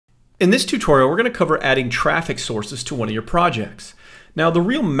In this tutorial, we're going to cover adding traffic sources to one of your projects. Now, the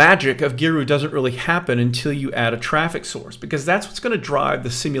real magic of GERU doesn't really happen until you add a traffic source, because that's what's going to drive the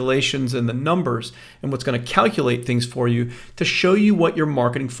simulations and the numbers and what's going to calculate things for you to show you what your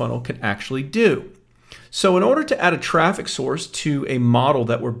marketing funnel can actually do. So in order to add a traffic source to a model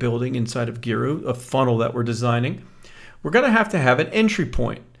that we're building inside of GERU, a funnel that we're designing, we're going to have an entry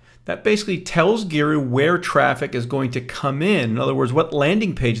point. That basically tells GERU where traffic is going to come in. In other words, what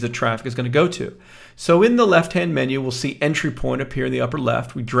landing page the traffic is going to go to. So in the left-hand menu, we'll see entry point up here in the upper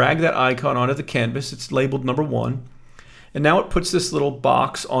left. We drag that icon onto the canvas. It's labeled number 1. And now it puts this little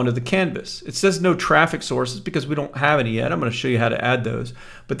box onto the canvas. It says no traffic sources because we don't have any yet. I'm going to show you how to add those.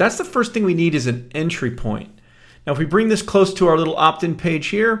 But that's the first thing we need, is an entry point. Now if we bring this close to our little opt-in page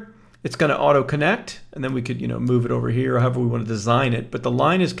here, it's going to auto connect, and then we could, move it over here, however we want to design it, but the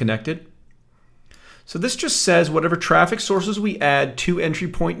line is connected. So this just says whatever traffic sources we add to entry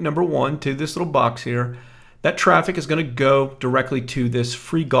point number 1, to this little box here, that traffic is going to go directly to this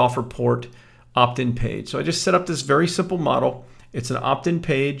free golf report opt-in page. So I just set up this very simple model. It's an opt-in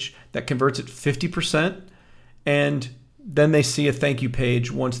page that converts at 50%, and then they see a thank you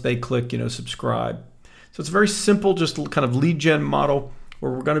page once they click, subscribe. So it's a very simple, just kind of lead gen model,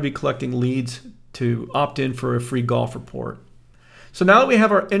 where we're going to be collecting leads to opt in for a free golf report. So now that we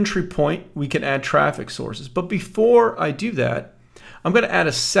have our entry point, we can add traffic sources. But before I do that, I'm going to add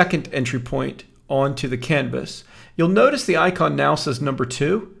a second entry point onto the canvas. You'll notice the icon now says number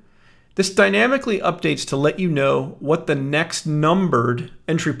 2. This dynamically updates to let you know what the next numbered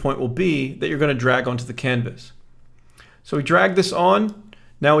entry point will be that you're going to drag onto the canvas. So we drag this on.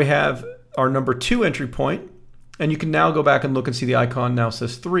 Now we have our number 2 entry point. And you can now go back and look and see the icon now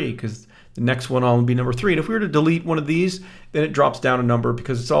says 3, because the next one on will be number 3. And if we were to delete one of these, then it drops down a number,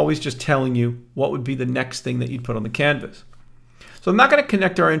 because it's always just telling you what would be the next thing that you'd put on the canvas. So I'm not going to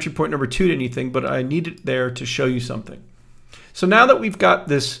connect our entry point number 2 to anything, but I need it there to show you something. So now that we've got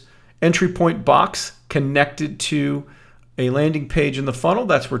this entry point box connected to a landing page in the funnel,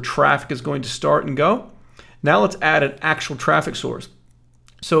 that's where traffic is going to start and go. Now let's add an actual traffic source.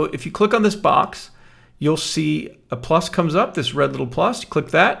 So if you click on this box, you'll see a plus comes up, this red little plus. You click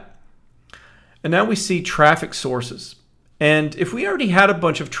that, and now we see traffic sources. And if we already had a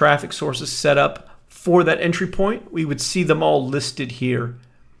bunch of traffic sources set up for that entry point, we would see them all listed here.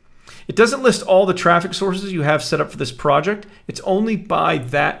 It doesn't list all the traffic sources you have set up for this project. It's only by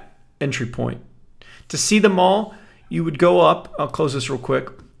that entry point. To see them all, you would go up, I'll close this real quick,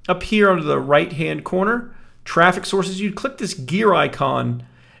 up here under the right-hand corner, traffic sources, you'd click this gear icon,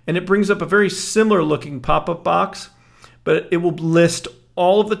 and it brings up a very similar looking pop-up box, but it will list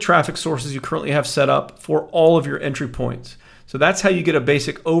all of the traffic sources you currently have set up for all of your entry points. So that's how you get a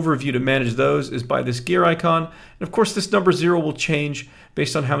basic overview to manage those, is by this gear icon. And of course, this number 0 will change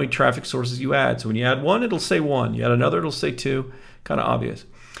based on how many traffic sources you add. So when you add 1, it'll say 1. You add another, it'll say 2. Kind of obvious.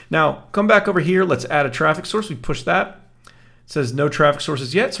 Now, come back over here. Let's add a traffic source. We push that. It says no traffic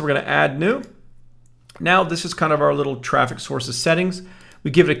sources yet, so we're going to add new. Now, this is kind of our little traffic sources settings. We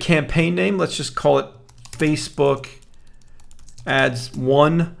give it a campaign name. Let's just call it Facebook Ads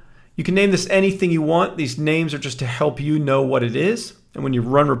 1. You can name this anything you want. These names are just to help you know what it is. And when you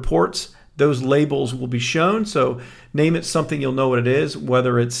run reports, those labels will be shown. So name it something you'll know what it is,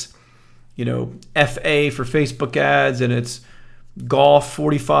 whether it's, FA for Facebook ads, and it's golf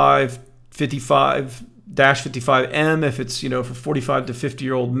 45-55-55M if it's, for 45 to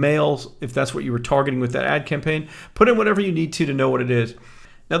 50-year-old males, if that's what you were targeting with that ad campaign. Put in whatever you need to know what it is.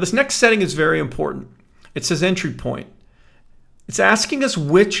 Now this next setting is very important. It says entry point. It's asking us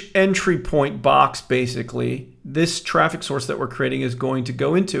which entry point box, basically, this traffic source that we're creating is going to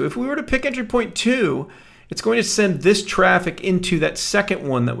go into. If we were to pick entry point 2, it's going to send this traffic into that second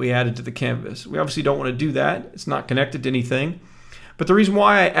one that we added to the canvas. We obviously don't want to do that. It's not connected to anything. But the reason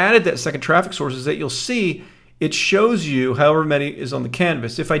why I added that second traffic source is that you'll see it shows you however many is on the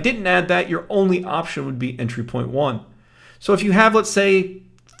canvas. If I didn't add that, your only option would be entry point 1. So if you have, let's say,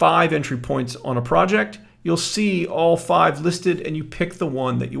 5 entry points on a project, you'll see all 5 listed, and you pick the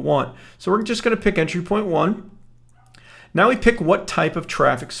one that you want. So we're just going to pick entry point 1. Now we pick what type of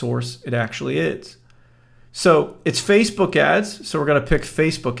traffic source it actually is. So it's Facebook ads, so we're going to pick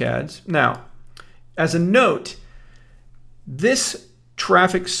Facebook ads. Now, as a note, this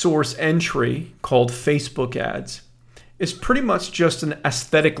traffic source entry called Facebook ads is pretty much just an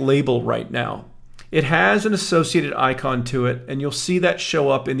aesthetic label right now. It has an associated icon to it, and you'll see that show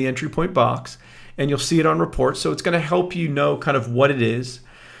up in the entry point box, and you'll see it on reports. So it's going to help you know kind of what it is.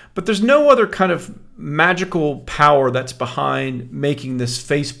 But there's no other kind of magical power that's behind making this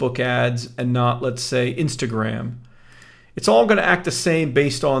Facebook ads and not, let's say, Instagram. It's all going to act the same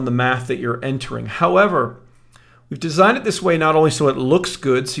based on the math that you're entering. However, we've designed it this way not only so it looks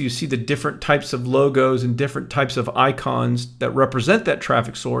good, so you see the different types of logos and different types of icons that represent that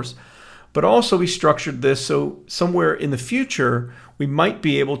traffic source, but also we structured this so somewhere in the future we might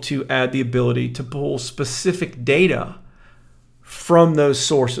be able to add the ability to pull specific data from those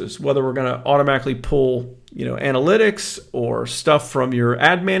sources, whether we're going to automatically pull, analytics or stuff from your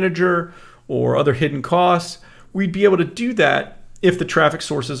ad manager or other hidden costs. We'd be able to do that if the traffic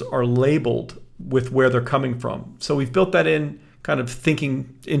sources are labeled with where they're coming from. So we've built that in, kind of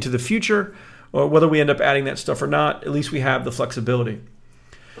thinking into the future, or whether we end up adding that stuff or not, at least we have the flexibility.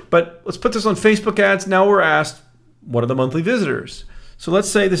 But let's put this on Facebook ads. Now we're asked, what are the monthly visitors? So let's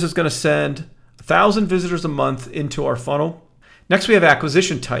say this is going to send 1,000 visitors a month into our funnel. Next, we have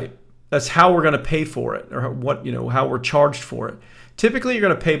acquisition type. That's how we're going to pay for it, or how we're charged for it. Typically, you're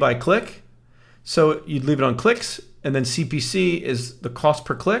going to pay by click. So you'd leave it on clicks, and then CPC is the cost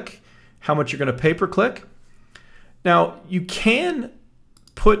per click, how much you're going to pay per click. Now, you can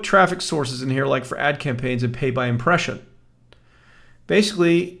put traffic sources in here, like for ad campaigns, and pay by impression.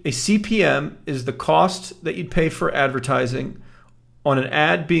 Basically, a CPM is the cost that you'd pay for advertising on an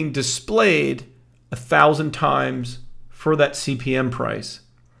ad being displayed 1,000 times for that CPM price.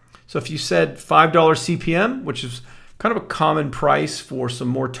 So if you said $5 CPM, which is kind of a common price for some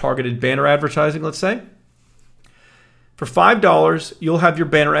more targeted banner advertising, let's say, for $5, you'll have your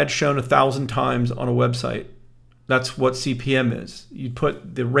banner ad shown 1,000 times on a website. That's what CPM is. You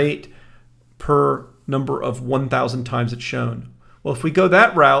put the rate per number of 1,000 times it's shown. Well, if we go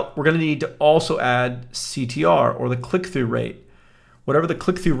that route, we're going to need to also add CTR, or the click-through rate, whatever the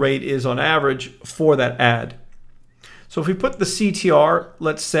click-through rate is on average for that ad. So if we put the CTR,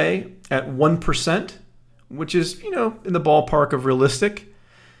 let's say, at 1%, which is, in the ballpark of realistic,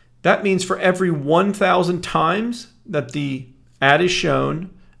 that means for every 1,000 times that the ad is shown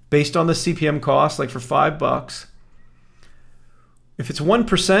based on the CPM cost, like for $5, if it's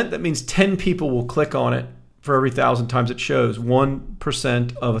 1%, that means 10 people will click on it for every 1,000 times it shows,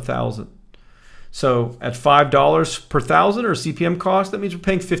 1% of 1,000. So at $5 per 1,000 or CPM cost, that means we're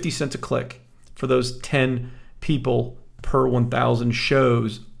paying 50 cents a click for those 10 people per 1,000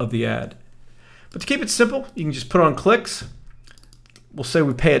 shows of the ad. But to keep it simple, you can just put on clicks. We'll say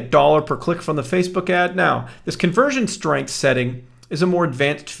we pay $1 per click from the Facebook ad. Now, this conversion strength setting is a more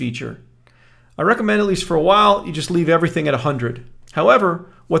advanced feature. I recommend, at least for a while, you just leave everything at 100. However,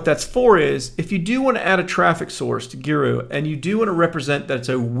 what that's for is, if you do want to add a traffic source to GERU and you do want to represent that it's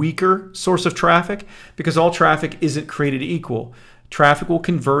a weaker source of traffic, because all traffic isn't created equal. Traffic will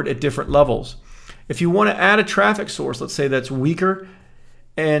convert at different levels. If you want to add a traffic source, let's say that's weaker,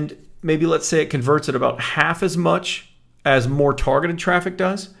 and maybe let's say it converts at about half as much as more targeted traffic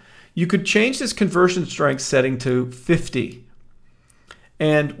does, you could change this conversion strength setting to 50.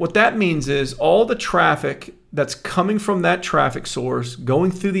 And what that means is all the traffic that's coming from that traffic source,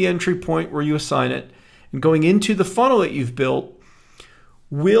 going through the entry point where you assign it, and going into the funnel that you've built,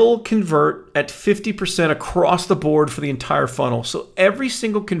 will convert at 50% across the board for the entire funnel. So every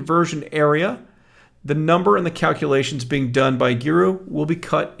single conversion area, the number and the calculations being done by GERU will be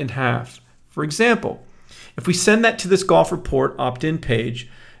cut in half. For example, if we send that to this golf report opt-in page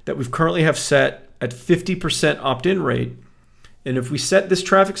that we currently have set at 50% opt-in rate, and if we set this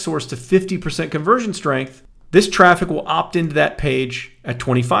traffic source to 50% conversion strength, this traffic will opt into that page at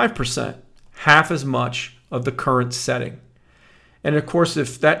 25%, half as much of the current setting. And of course,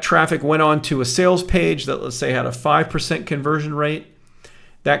 if that traffic went on to a sales page that, let's say, had a 5% conversion rate,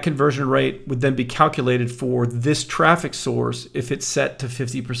 that conversion rate would then be calculated for this traffic source. If it's set to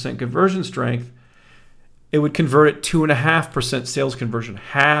 50% conversion strength, it would convert at 2.5% sales conversion,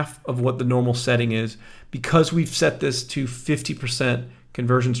 half of what the normal setting is, because we've set this to 50%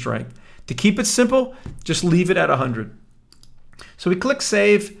 conversion strength. To keep it simple, just leave it at 100. So we click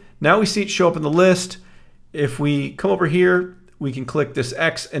save. Now we see it show up in the list. If we come over here, we can click this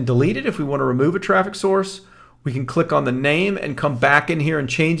X and delete it if we want to remove a traffic source. We can click on the name and come back in here and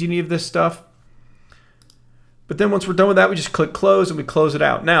change any of this stuff. But then once we're done with that, we just click close and we close it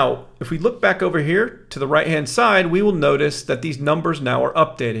out. Now, if we look back over here to the right-hand side, we will notice that these numbers now are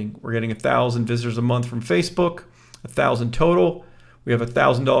updating. We're getting 1,000 visitors a month from Facebook, 1,000 total. We have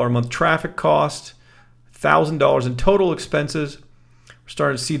 $1,000 a month traffic cost, $1,000 in total expenses. We're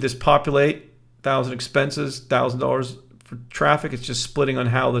starting to see this populate, 1,000 expenses, $1,000 for traffic. It's just splitting on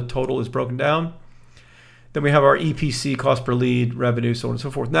how the total is broken down. Then we have our EPC, cost per lead, revenue, so on and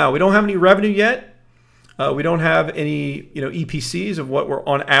so forth. Now, we don't have any revenue yet. We don't have any EPCs of what we're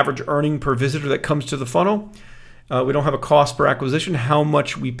on average earning per visitor that comes to the funnel. We don't have a cost per acquisition, how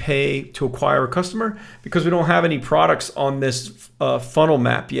much we pay to acquire a customer, because we don't have any products on this funnel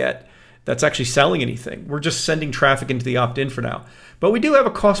map yet that's actually selling anything. We're just sending traffic into the opt-in for now. But we do have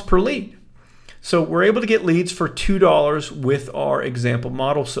a cost per lead. So we're able to get leads for $2 with our example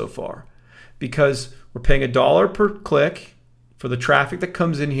model so far, because we're paying $1 per click for the traffic that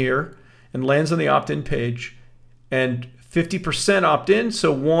comes in here and lands on the opt-in page, and 50% opt-in,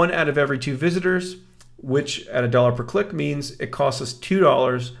 so 1 out of every 2 visitors, which at $1 per click means it costs us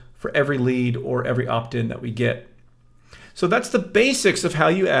 $2 for every lead or every opt-in that we get. So that's the basics of how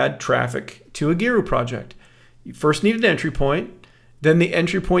you add traffic to a GERU project. You first need an entry point. Then the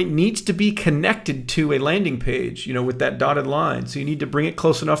entry point needs to be connected to a landing page, with that dotted line. So you need to bring it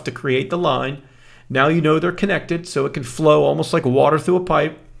close enough to create the line. Now you know they're connected, so it can flow almost like water through a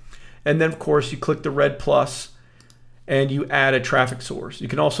pipe. And then, of course, you click the red plus and you add a traffic source. You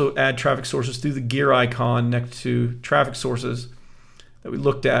can also add traffic sources through the gear icon next to traffic sources that we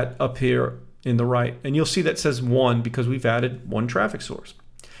looked at up here in the right. And you'll see that says 1 because we've added 1 traffic source.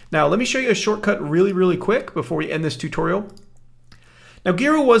 Now, let me show you a shortcut really quick before we end this tutorial. Now,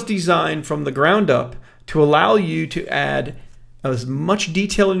 GERU was designed from the ground up to allow you to add as much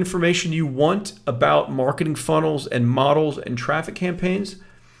detailed information you want about marketing funnels and models and traffic campaigns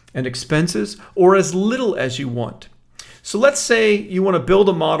and expenses, or as little as you want. So let's say you want to build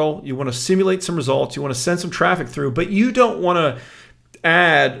a model, you want to simulate some results, you want to send some traffic through, but you don't want to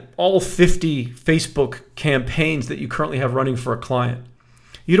add all 50 Facebook campaigns that you currently have running for a client.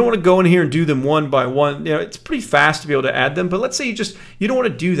 You don't want to go in here and do them one by one. It's pretty fast to be able to add them, but let's say you don't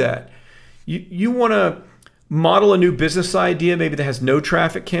want to do that. You want to model a new business idea, maybe that has no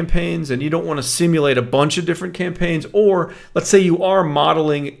traffic campaigns, and you don't want to simulate a bunch of different campaigns. Or let's say you are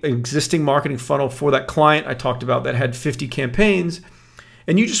modeling an existing marketing funnel for that client I talked about that had 50 campaigns,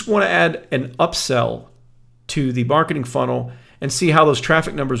 and you just want to add an upsell to the marketing funnel and see how those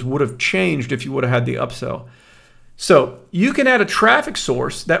traffic numbers would have changed if you would have had the upsell. So you can add a traffic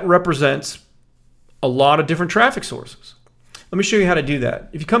source that represents a lot of different traffic sources. Let me show you how to do that.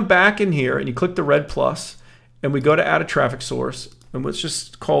 If you come back in here and you click the red plus and we go to add a traffic source, and let's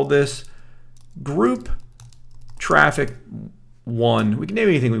just call this group traffic 1. We can name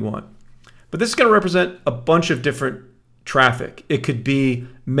anything we want. But this is going to represent a bunch of different traffic. It could be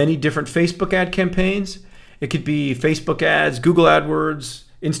many different Facebook ad campaigns. It could be Facebook ads, Google AdWords,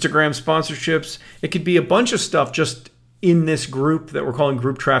 Instagram sponsorships. It could be a bunch of stuff just in this group that we're calling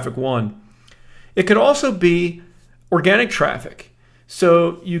group traffic 1. It could also be organic traffic.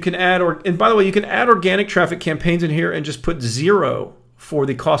 So you can add, and by the way, you can add organic traffic campaigns in here and just put 0 for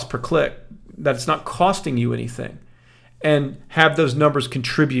the cost per click. That's not costing you anything, and have those numbers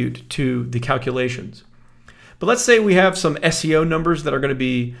contribute to the calculations. But let's say we have some SEO numbers that are going to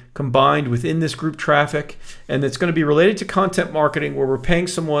be combined within this group traffic, and it's going to be related to content marketing, where we're paying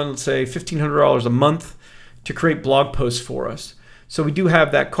someone, let's say $1,500 a month to create blog posts for us. So we do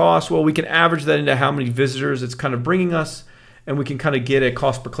have that cost. Well, we can average that into how many visitors it's kind of bringing us, and we can kind of get a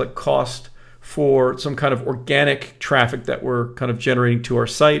cost per click cost for some kind of organic traffic that we're kind of generating to our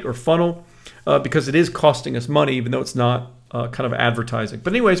site or funnel, because it is costing us money, even though it's not kind of advertising.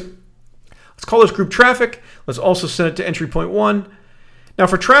 But anyways, let's call this group traffic. Let's also send it to entry point 1. Now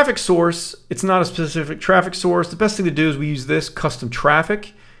for traffic source, it's not a specific traffic source. The best thing to do is we use this custom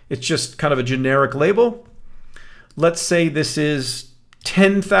traffic. It's just kind of a generic label. Let's say this is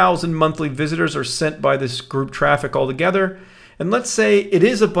 10,000 monthly visitors are sent by this group traffic altogether. And let's say it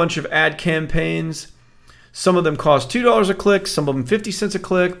is a bunch of ad campaigns. Some of them cost $2 a click, some of them 50 cents a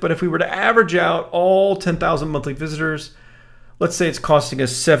click. But if we were to average out all 10,000 monthly visitors, let's say it's costing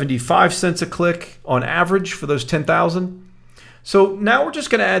us 75 cents a click on average for those 10,000. So now we're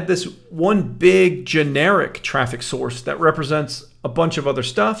just going to add this one big generic traffic source that represents a bunch of other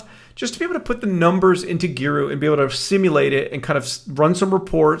stuff, just to be able to put the numbers into GERU and be able to simulate it and kind of run some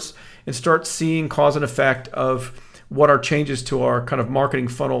reports and start seeing cause and effect of what our changes to our kind of marketing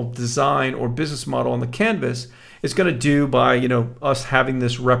funnel design or business model on the canvas is going to do by, us having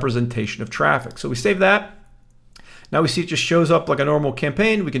this representation of traffic. So we save that. Now we see it just shows up like a normal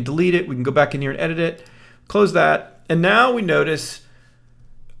campaign. We can delete it. We can go back in here and edit it, close that. And now we notice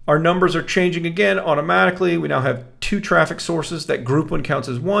our numbers are changing again automatically. We now have 2 traffic sources. That group 1 counts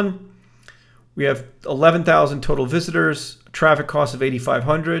as 1. We have 11,000 total visitors, a traffic cost of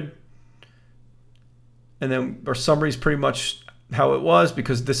 8,500. And then our summary is pretty much how it was,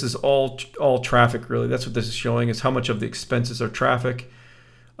 because this is all traffic really. That's what this is showing, is how much of the expenses are traffic.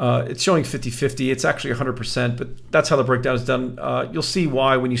 It's showing 50-50. It's actually 100%, but that's how the breakdown is done. You'll see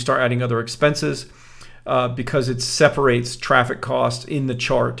why when you start adding other expenses, because it separates traffic costs in the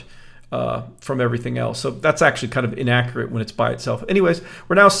chart from everything else. So that's actually kind of inaccurate when it's by itself. Anyways,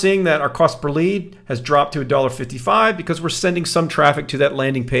 we're now seeing that our cost per lead has dropped to $1.55 because we're sending some traffic to that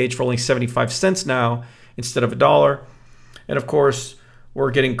landing page for only 75 cents now instead of $1. And of course,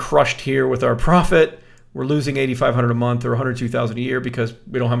 we're getting crushed here with our profit. We're losing $8,500 a month or $102,000 a year because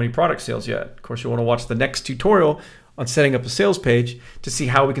we don't have any product sales yet. Of course, you want to watch the next tutorial on setting up a sales page to see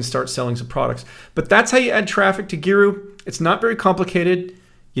how we can start selling some products. But that's how you add traffic to GERU. It's not very complicated.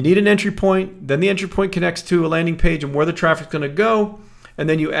 You need an entry point, then the entry point connects to a landing page and where the traffic's going to go, and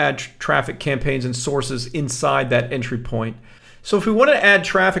then you add traffic campaigns and sources inside that entry point. So if we want to add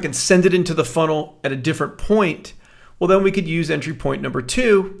traffic and send it into the funnel at a different point, well, then we could use entry point number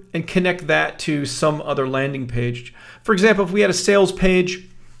 2 and connect that to some other landing page. For example, if we had a sales page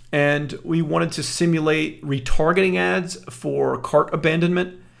and we wanted to simulate retargeting ads for cart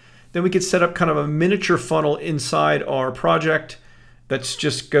abandonment, then we could set up kind of a miniature funnel inside our project that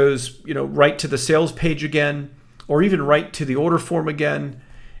just goes, right to the sales page again, or even right to the order form again.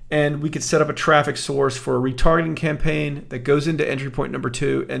 And we could set up a traffic source for a retargeting campaign that goes into entry point number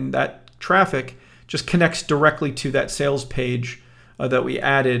 2, and that traffic just connects directly to that sales page that we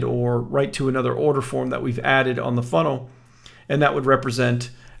added, or right to another order form that we've added on the funnel. And that would represent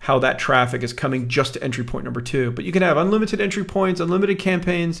how that traffic is coming just to entry point number 2. But you can have unlimited entry points, unlimited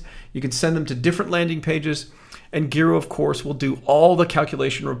campaigns. You can send them to different landing pages. And GERU, of course, will do all the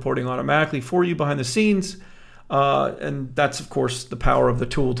calculation reporting automatically for you behind the scenes. And that's, of course, the power of the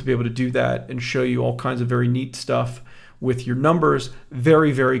tool to be able to do that and show you all kinds of very neat stuff with your numbers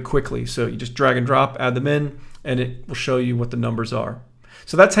very, very quickly. So you just drag and drop, add them in, and it will show you what the numbers are.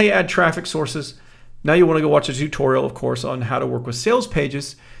 So that's how you add traffic sources. Now you want to go watch a tutorial, of course, on how to work with sales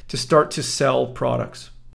pages to start to sell products.